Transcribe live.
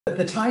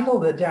The title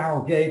that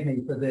Daryl gave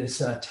me for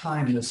this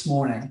time this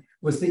morning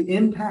was The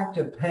Impact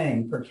of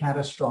Paying for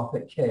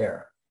Catastrophic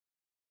Care.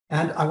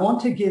 And I want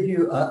to give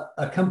you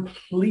a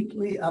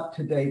completely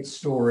up-to-date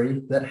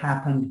story that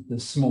happened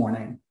this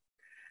morning.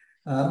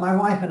 My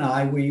wife and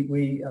I,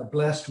 we are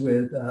blessed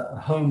with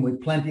a home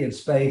with plenty of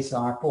space.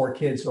 Our 4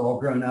 kids are all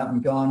grown up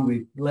and gone.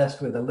 We're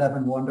blessed with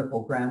 11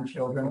 wonderful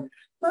grandchildren.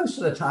 Most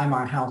of the time,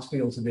 our house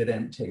feels a bit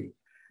empty.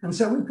 And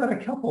so we've got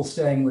a couple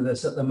staying with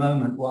us at the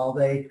moment while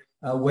they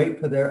wait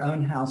for their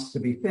own house to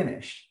be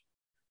finished.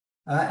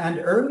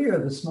 And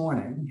earlier this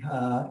morning,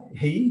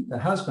 the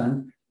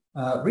husband,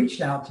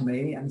 reached out to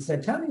me and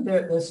said, "Tell me,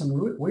 there's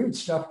some weird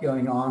stuff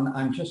going on.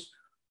 I'm just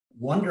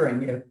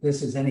wondering if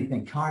this is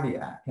anything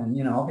cardiac." And,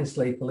 you know,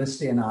 obviously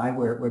Felicity and I,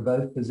 we're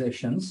both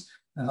physicians,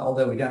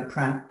 although we don't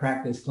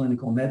practice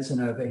clinical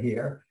medicine over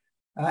here.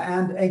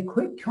 And a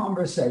quick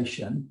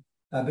conversation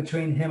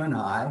between him and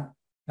I,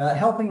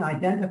 helping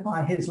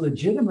identify his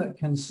legitimate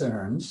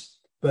concerns,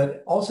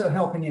 but also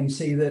helping him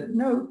see that,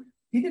 no,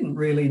 he didn't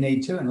really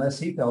need to, unless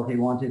he felt he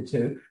wanted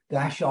to,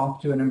 dash off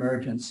to an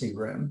emergency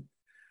room.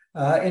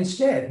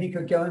 Instead, he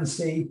could go and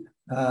see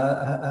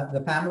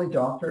the family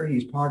doctor.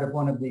 He's part of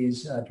one of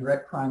these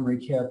direct primary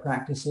care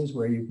practices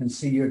where you can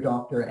see your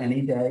doctor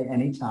any day,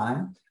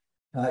 anytime.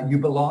 You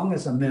belong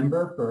as a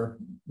member for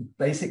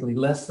basically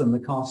less than the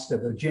cost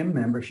of a gym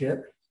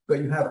membership, but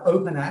you have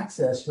open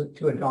access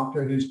to a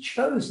doctor who's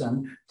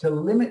chosen to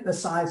limit the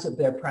size of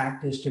their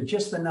practice to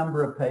just the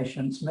number of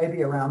patients,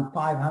 maybe around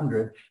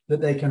 500,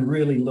 that they can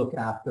really look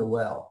after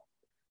well.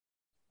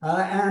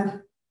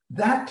 And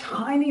that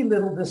tiny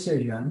little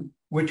decision,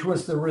 which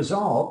was the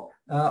result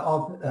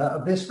of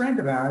this friend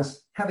of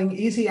ours having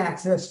easy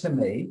access to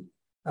me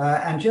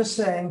and just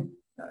saying,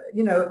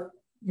 you know,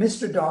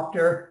 "Mr.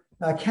 Doctor,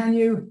 can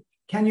you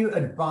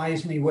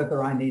advise me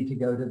whether I need to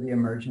go to the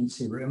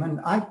emergency room?" And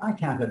I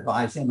can't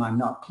advise him. I'm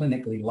not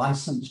clinically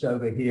licensed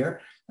over here,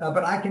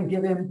 but I can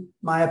give him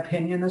my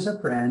opinion as a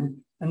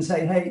friend and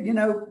say, "Hey, you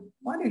know,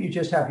 why don't you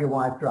just have your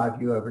wife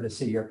drive you over to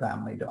see your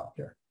family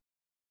doctor?"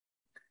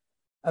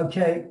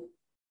 Okay,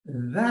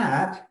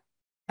 that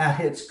at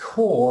its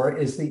core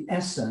is the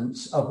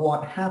essence of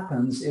what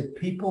happens if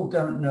people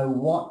don't know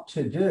what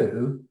to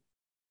do,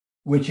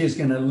 which is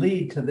going to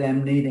lead to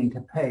them needing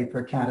to pay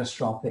for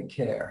catastrophic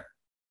care.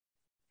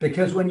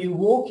 Because when you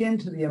walk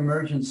into the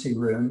emergency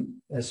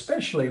room,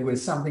 especially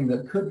with something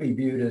that could be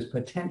viewed as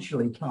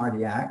potentially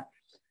cardiac,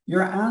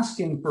 you're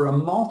asking for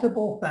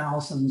multiple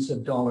thousands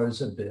of dollars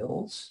of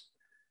bills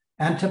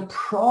and to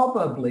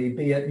probably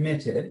be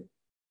admitted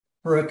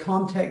for a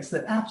context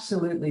that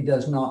absolutely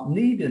does not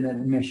need an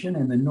admission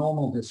in the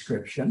normal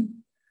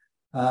description.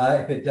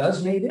 If it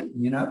does need it,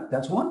 you know,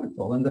 that's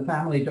wonderful. And the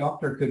family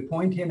doctor could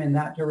point him in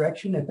that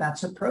direction if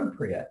that's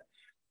appropriate.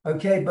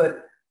 Okay,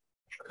 but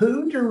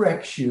who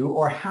directs you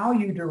or how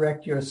you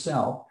direct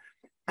yourself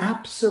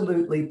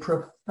absolutely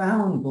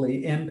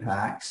profoundly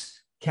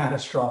impacts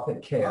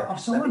catastrophic care.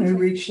 Someone who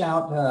reached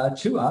out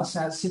to us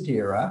at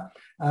Sedera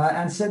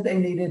and said they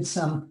needed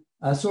some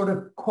sort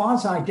of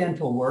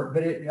quasi-dental work,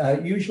 but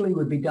it usually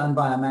would be done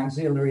by a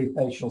maxillary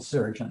facial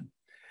surgeon.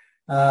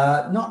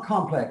 Not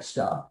complex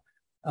stuff,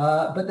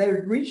 but they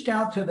reached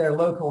out to their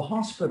local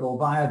hospital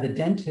via the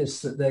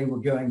dentist that they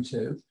were going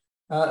to,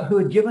 who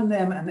had given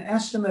them an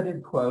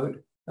estimated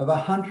quote of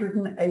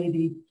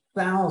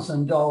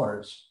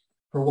 $180,000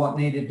 for what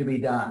needed to be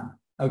done.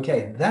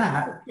 Okay,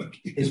 that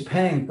is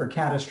paying for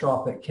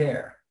catastrophic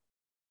care.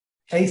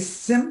 A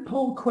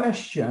simple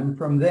question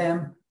from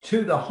them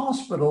to the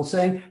hospital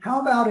saying, "How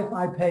about if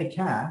I pay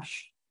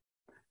cash?"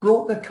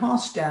 brought the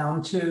cost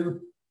down to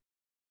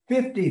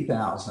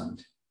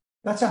 $50,000.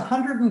 That's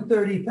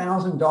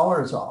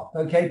 $130,000 off.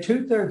 Okay,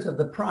 2/3 of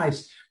the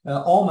price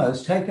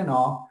almost taken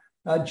off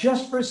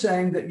just for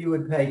saying that you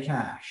would pay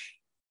cash.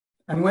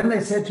 And when they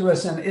said to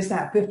us, "And is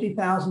that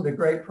 $50,000 a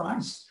great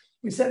price?"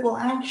 we said, "Well,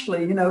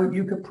 actually, you know,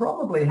 you could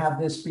probably have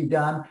this be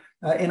done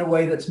in a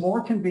way that's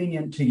more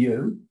convenient to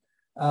you,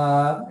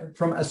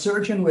 from a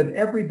surgeon with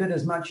every bit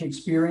as much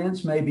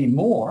experience, maybe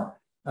more,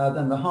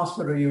 than the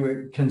hospital you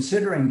were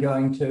considering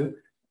going to,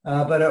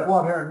 but at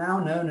what are now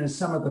known as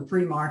some of the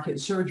free market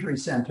surgery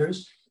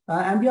centers.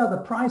 And yeah,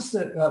 the price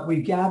that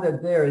we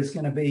gathered there is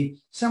going to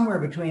be somewhere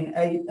between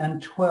 $8,000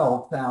 and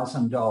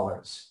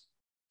 $12,000.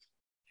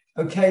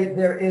 Okay,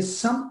 there is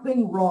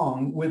something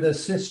wrong with a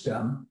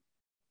system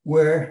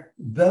where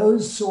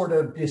those sort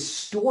of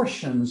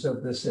distortions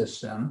of the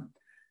system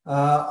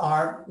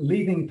are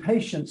leaving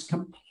patients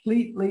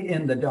completely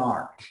in the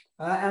dark.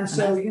 And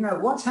so, you know,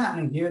 what's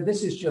happening here,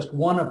 this is just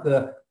one of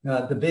the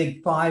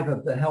big 5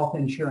 of the health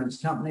insurance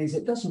companies.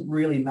 It doesn't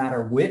really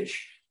matter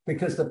which,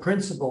 because the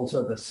principles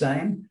are the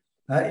same.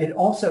 It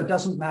also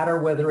doesn't matter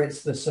whether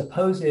it's the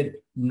supposed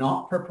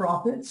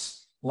not-for-profits,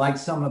 like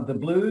some of the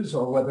Blues,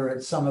 or whether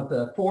it's some of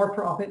the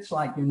for-profits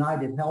like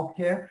United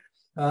Healthcare.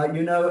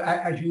 You know,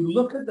 as you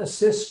look at the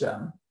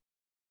system,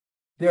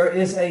 there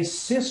is a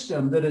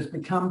system that has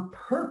become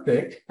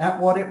perfect at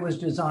what it was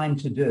designed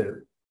to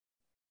do.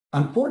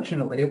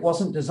 Unfortunately, it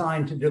wasn't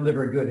designed to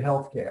deliver good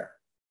health care.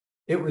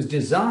 It was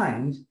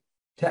designed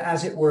to,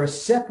 as it were,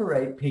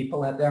 separate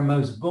people at their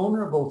most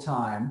vulnerable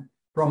time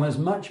from as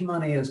much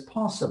money as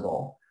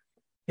possible,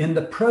 in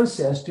the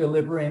process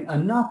delivering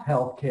enough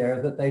health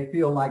care that they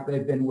feel like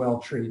they've been well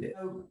treated.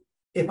 So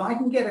if I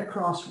can get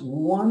across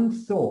one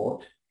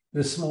thought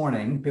this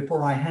morning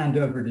before I hand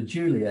over to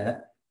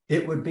Juliet,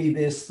 it would be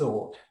this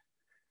thought.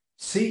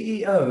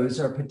 CEOs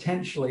are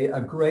potentially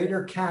a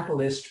greater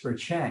catalyst for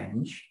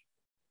change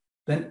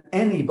than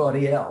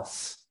anybody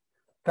else.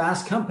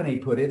 Fast Company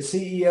put it,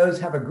 CEOs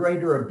have a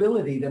greater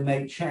ability to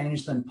make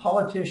change than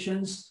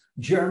politicians,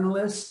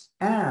 journalists,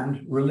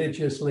 and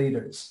religious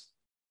leaders.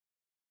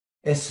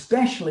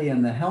 Especially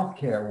in the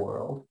healthcare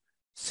world,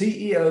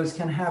 CEOs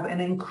can have an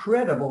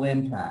incredible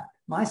impact.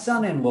 My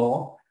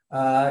son-in-law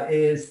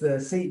is the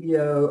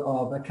CEO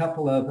of a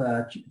couple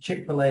of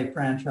Chick-fil-A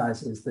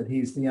franchises that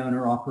he's the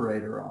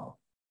owner-operator of.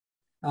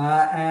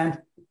 And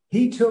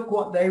he took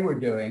what they were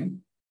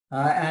doing,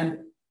 and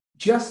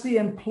just the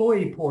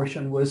employee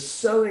portion was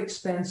so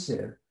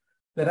expensive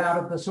that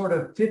out of the sort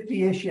of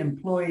 50-ish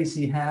employees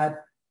he had,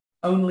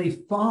 only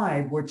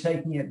 5 were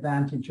taking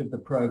advantage of the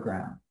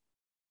program.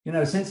 You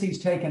know, since he's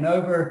taken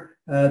over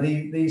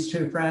these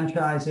 2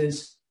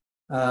 franchises,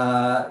 you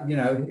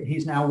know,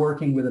 he's now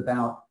working with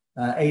about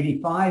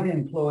 85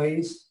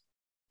 employees.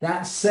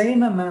 That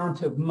same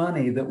amount of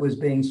money that was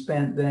being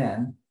spent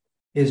then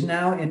is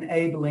now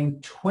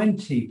enabling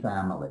 20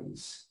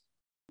 families.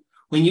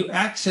 When you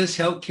access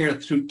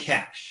healthcare through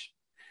cash,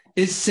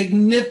 it's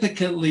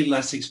significantly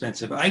less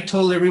expensive. I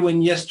told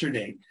everyone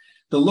yesterday,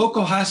 the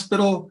local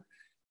hospital,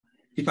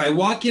 if I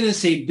walk in and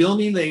say, bill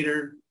me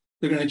later,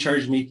 they're going to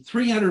charge me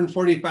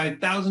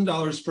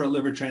 $345,000 for a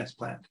liver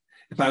transplant.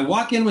 If I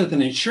walk in with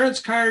an insurance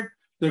card,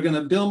 they're going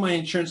to bill my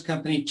insurance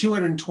company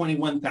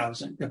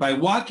 $221,000. If I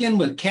walk in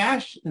with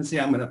cash and say,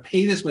 I'm going to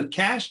pay this with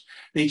cash,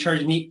 they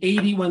charge me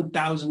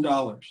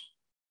 $81,000.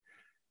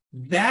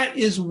 That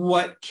is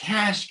what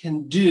cash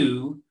can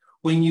do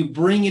when you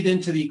bring it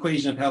into the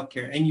equation of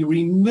healthcare and you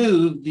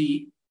remove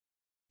the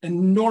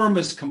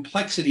enormous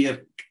complexity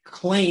of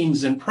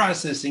claims and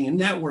processing and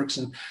networks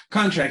and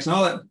contracts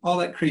and all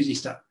that crazy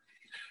stuff.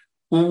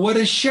 Well, what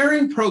a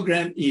sharing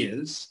program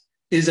is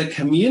a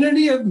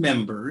community of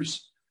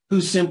members who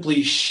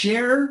simply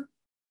share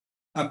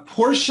a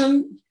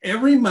portion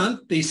every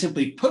month. They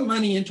simply put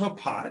money into a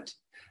pot.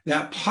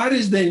 That pot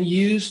is then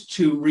used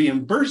to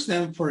reimburse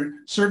them for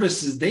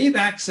services they've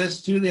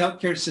accessed through the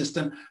healthcare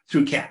system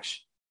through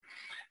cash.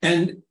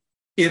 And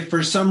if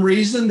for some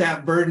reason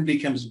that burden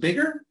becomes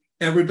bigger,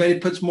 everybody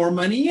puts more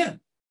money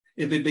in.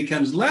 If it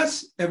becomes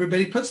less,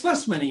 everybody puts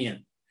less money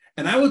in.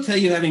 And I will tell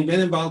you, having been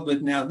involved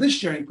with now this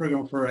sharing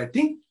program for, I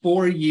think,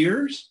 4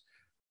 years,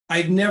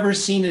 I've never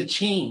seen a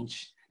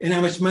change in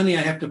how much money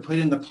I have to put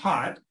in the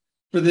pot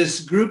for this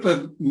group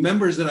of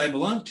members that I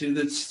belong to.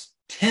 That's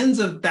tens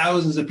of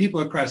thousands of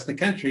people across the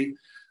country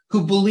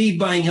who believe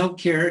buying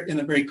healthcare in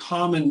a very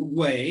common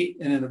way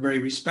and in a very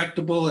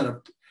respectable and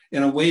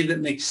in a way that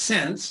makes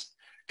sense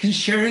can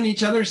share in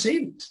each other's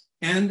savings.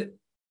 And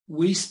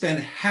we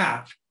spend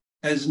half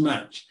as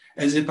much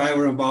as if I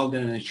were involved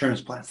in an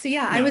insurance plan. So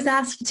yeah, I was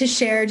asked to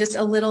share just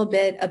a little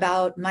bit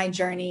about my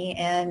journey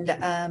and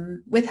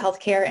with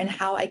healthcare and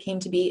how I came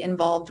to be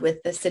involved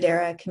with the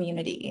Sedera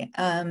community.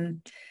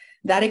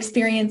 That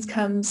experience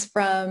comes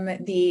from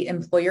the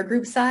employer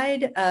group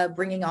side,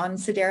 bringing on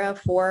Sedera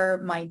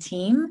for my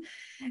team.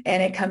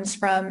 And it comes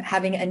from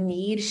having a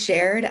need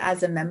shared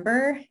as a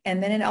member.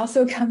 And then it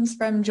also comes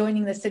from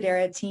joining the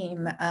Sedera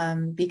team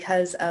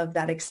because of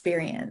that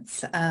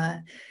experience.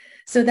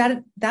 So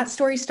that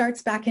story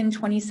starts back in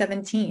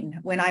 2017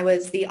 when I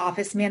was the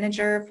office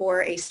manager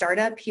for a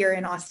startup here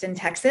in Austin,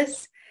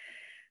 Texas.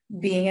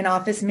 Being an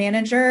office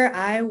manager,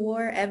 I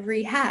wore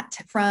every hat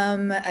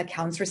from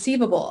accounts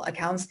receivable,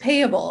 accounts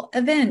payable,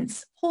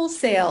 events,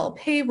 wholesale,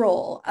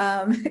 payroll,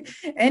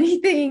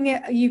 anything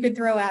you could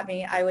throw at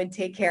me, I would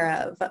take care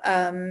of.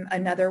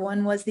 Another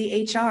one was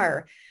the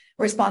HR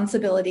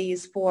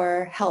responsibilities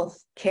for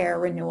health care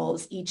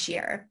renewals each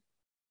year.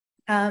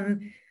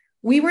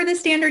 We were the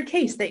standard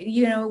case that,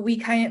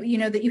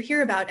 that you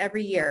hear about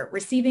every year,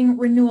 receiving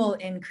renewal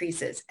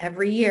increases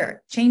every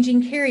year,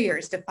 changing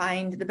carriers to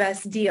find the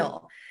best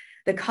deal.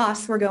 The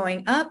costs were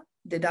going up,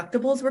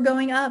 deductibles were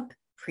going up,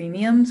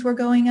 premiums were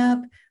going up,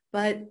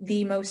 but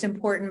the most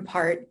important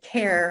part,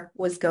 care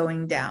was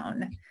going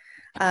down.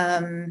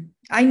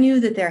 I knew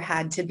that there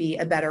had to be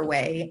a better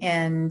way.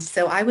 And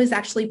so I was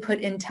actually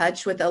put in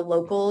touch with a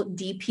local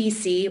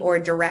DPC or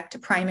direct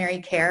primary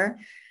care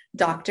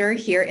doctor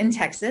here in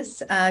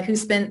Texas who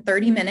spent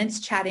 30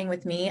 minutes chatting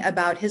with me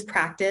about his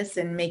practice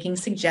and making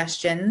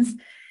suggestions.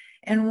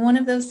 And one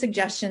of those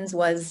suggestions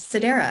was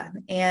Sedera.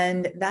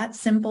 And that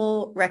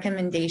simple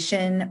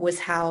recommendation was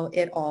how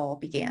it all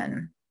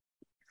began.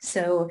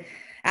 So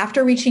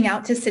after reaching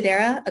out to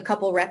Sedera, a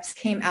couple reps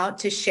came out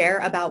to share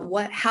about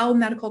how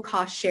medical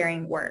cost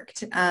sharing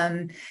worked.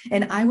 And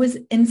I was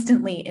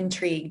instantly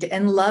intrigued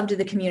and loved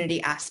the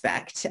community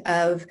aspect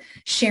of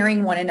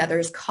sharing one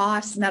another's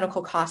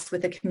medical costs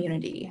with the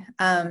community.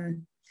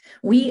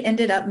 We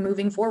ended up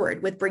moving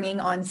forward with bringing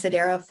on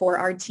Sedera for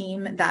our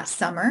team that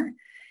summer.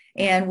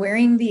 And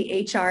wearing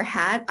the HR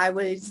hat, I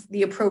was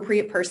the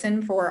appropriate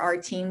person for our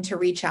team to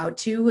reach out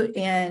to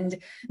and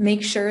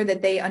make sure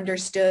that they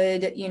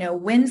understood,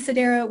 when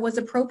Sedera was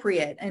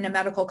appropriate and a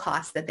medical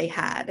cost that they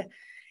had.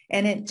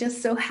 And it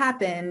just so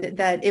happened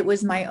that it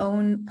was my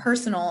own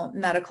personal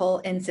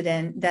medical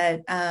incident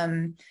that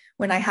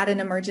when I had an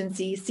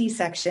emergency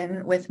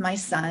C-section with my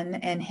son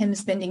and him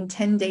spending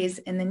 10 days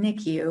in the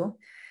NICU,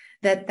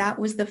 that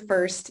was the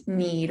first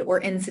need or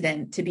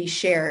incident to be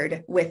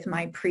shared with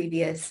my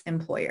previous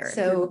employer.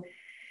 So,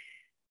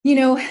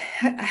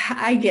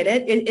 I get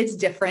it. It's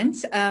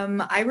different.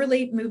 I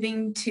relate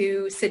moving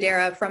to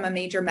Sedera from a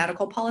major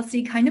medical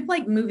policy, kind of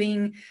like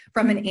moving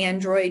from an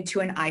Android to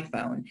an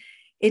iPhone.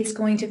 It's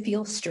going to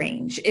feel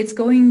strange. It's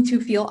going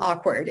to feel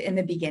awkward in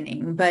the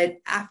beginning, but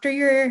after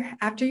you're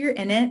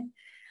in it,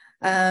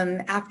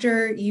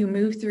 after you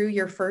move through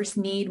your first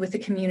need with the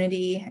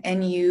community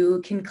and you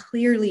can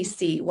clearly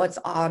see what's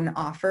on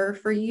offer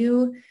for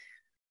you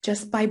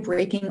just by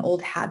breaking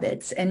old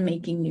habits and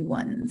making new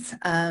ones,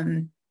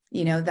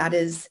 that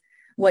is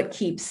what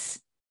keeps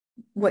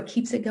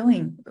it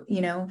going,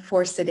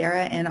 for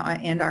Sedera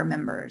and our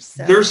members.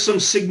 So. There's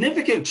some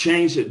significant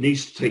change that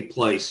needs to take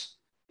place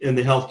in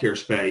the healthcare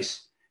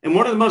space. And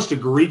one of the most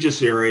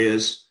egregious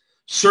areas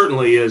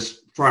certainly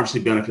is pharmacy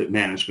benefit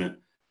management.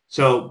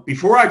 So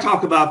before I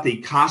talk about the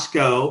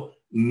Costco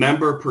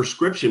member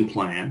prescription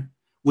plan,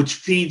 which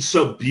feeds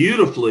so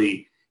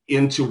beautifully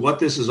into what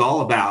this is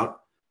all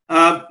about,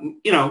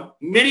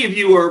 many of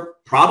you are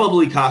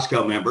probably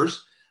Costco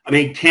members. I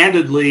mean,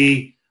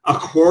 candidly, a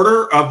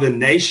quarter of the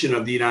nation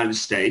of the United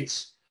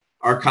States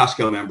are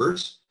Costco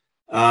members,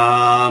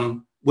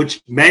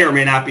 which may or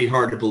may not be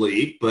hard to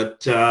believe,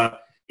 but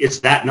it's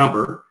that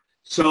number.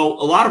 So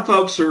a lot of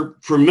folks are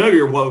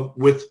familiar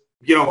with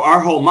our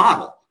whole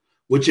model,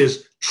 which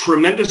is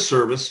tremendous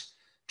service,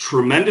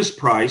 tremendous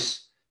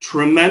price,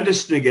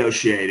 tremendous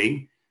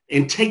negotiating,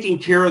 and taking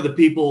care of the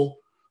people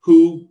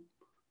who,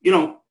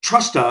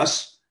 trust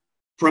us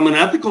from an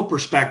ethical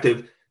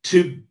perspective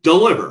to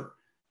deliver.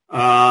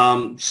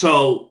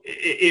 So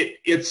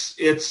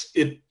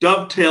it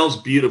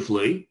dovetails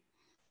beautifully.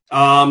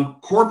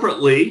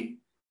 Corporately,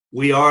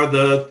 we are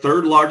the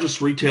third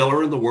largest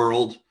retailer in the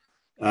world,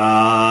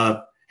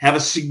 have a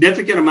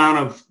significant amount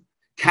of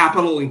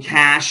capital and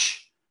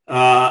cash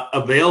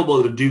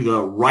available to do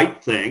the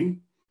right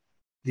thing.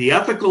 The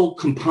ethical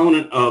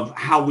component of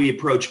how we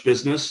approach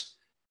business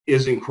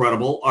is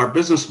incredible. Our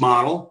business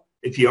model,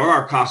 if you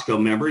are a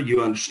Costco member,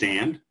 you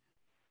understand.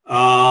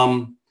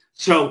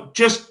 So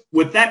just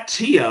with that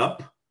tee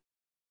up,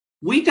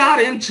 we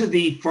got into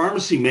the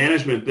pharmacy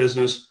management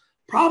business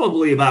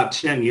probably about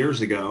 10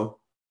 years ago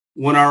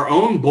when our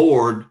own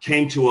board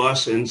came to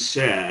us and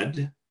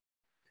said,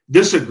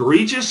 this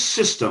egregious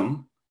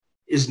system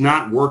is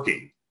not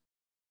working.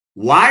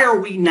 Why are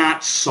we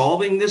not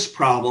solving this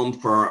problem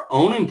for our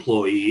own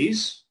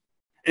employees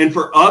and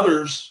for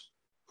others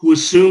who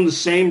assume the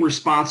same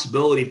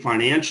responsibility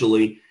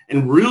financially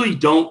and really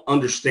don't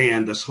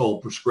understand this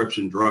whole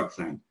prescription drug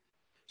thing?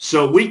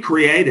 So we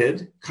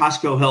created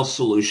Costco Health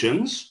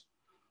Solutions.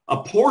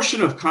 A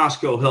portion of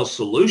Costco Health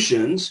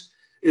Solutions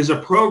is a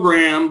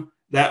program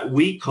that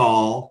we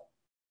call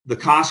the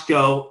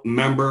Costco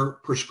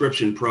Member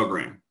Prescription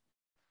Program.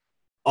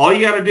 All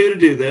you got to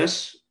do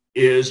this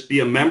is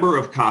be a member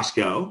of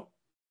Costco.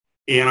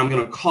 And I'm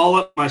going to call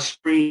up my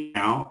screen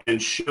now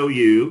and show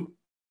you.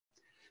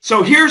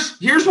 So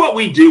here's what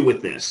we do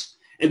with this.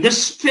 And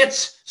this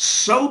fits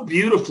so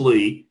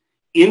beautifully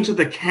into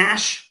the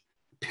cash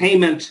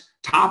payment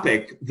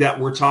topic that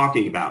we're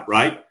talking about,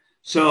 right?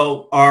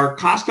 So our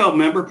Costco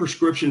Member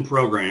Prescription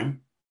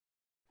Program,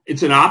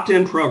 it's an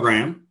opt-in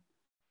program.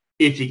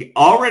 If you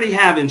already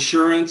have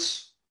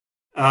insurance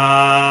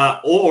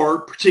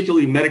or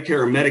particularly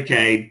Medicare or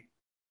Medicaid,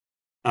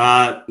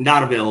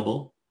 not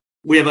available.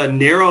 We have a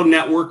narrow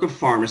network of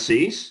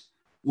pharmacies,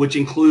 which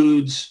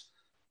includes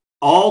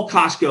all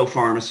Costco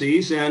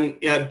pharmacies. And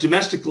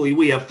domestically,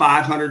 we have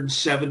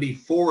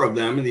 574 of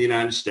them in the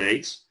United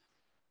States.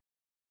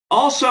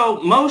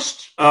 Also,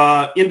 most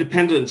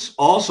independents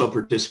also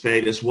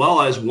participate, as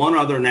well as one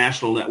other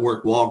national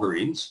network,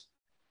 Walgreens.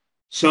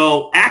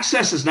 So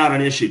access is not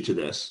an issue to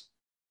this.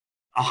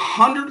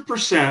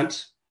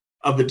 100%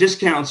 of the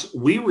discounts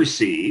we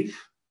receive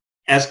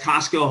as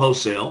Costco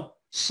wholesale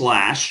 /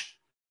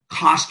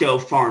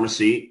 Costco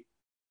pharmacy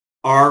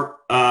are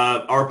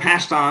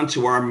passed on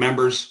to our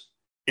members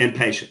and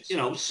patients.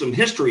 Some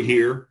history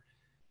here.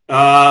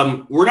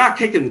 We're not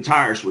kicking the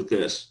tires with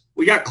this.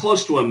 We got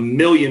close to 1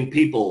 million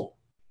people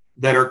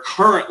that are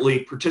currently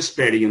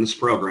participating in this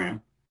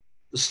program.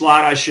 The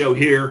slide I show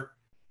here,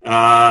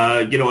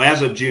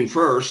 as of June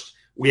 1st,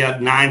 we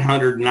had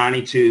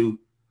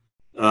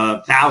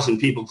 992,000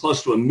 people,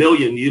 close to 1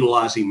 million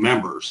utilizing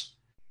members.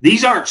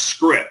 These aren't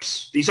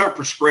scripts. These aren't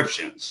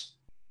prescriptions.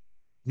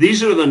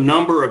 These are the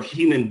number of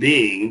human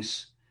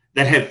beings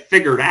that have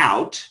figured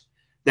out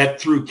that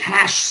through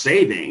cash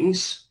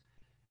savings,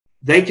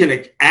 they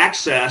can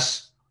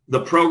access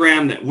the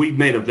program that we've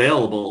made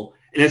available,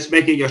 and it's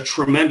making a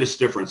tremendous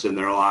difference in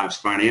their lives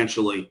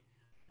financially.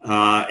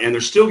 and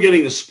they're still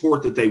getting the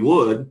support that they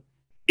would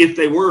if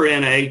they were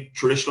in a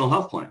traditional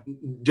health plan.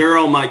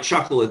 Daryl might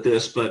chuckle at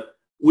this, but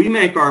we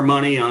make our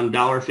money on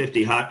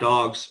 $1.50 hot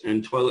dogs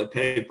and toilet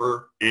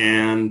paper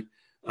and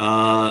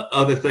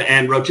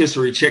and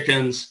rotisserie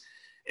chickens.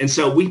 And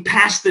so we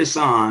pass this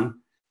on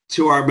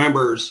to our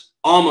members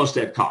almost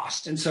at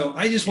cost. And so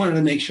I just wanted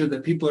to make sure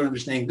that people are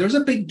understanding there's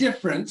a big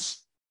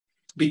difference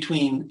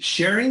between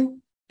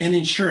sharing and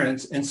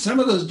insurance. And some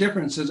of those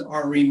differences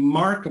are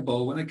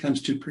remarkable when it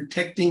comes to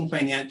protecting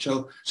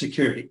financial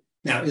security.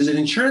 Now, is it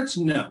insurance?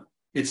 No,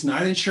 it's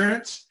not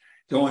insurance.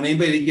 Don't want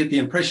anybody to get the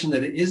impression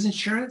that it is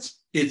insurance.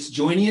 It's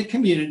joining a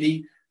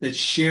community that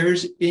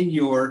shares in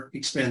your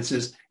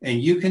expenses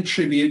and you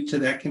contribute to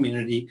that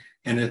community.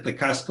 And if the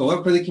costs go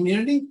up for the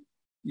community,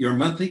 your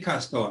monthly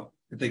costs go up.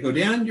 If they go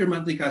down, your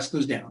monthly cost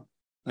goes down.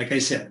 Like I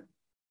said,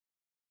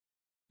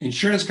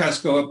 insurance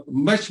costs go up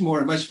much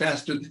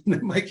faster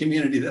than my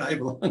community that I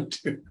belong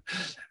to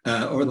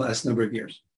over the last number of years.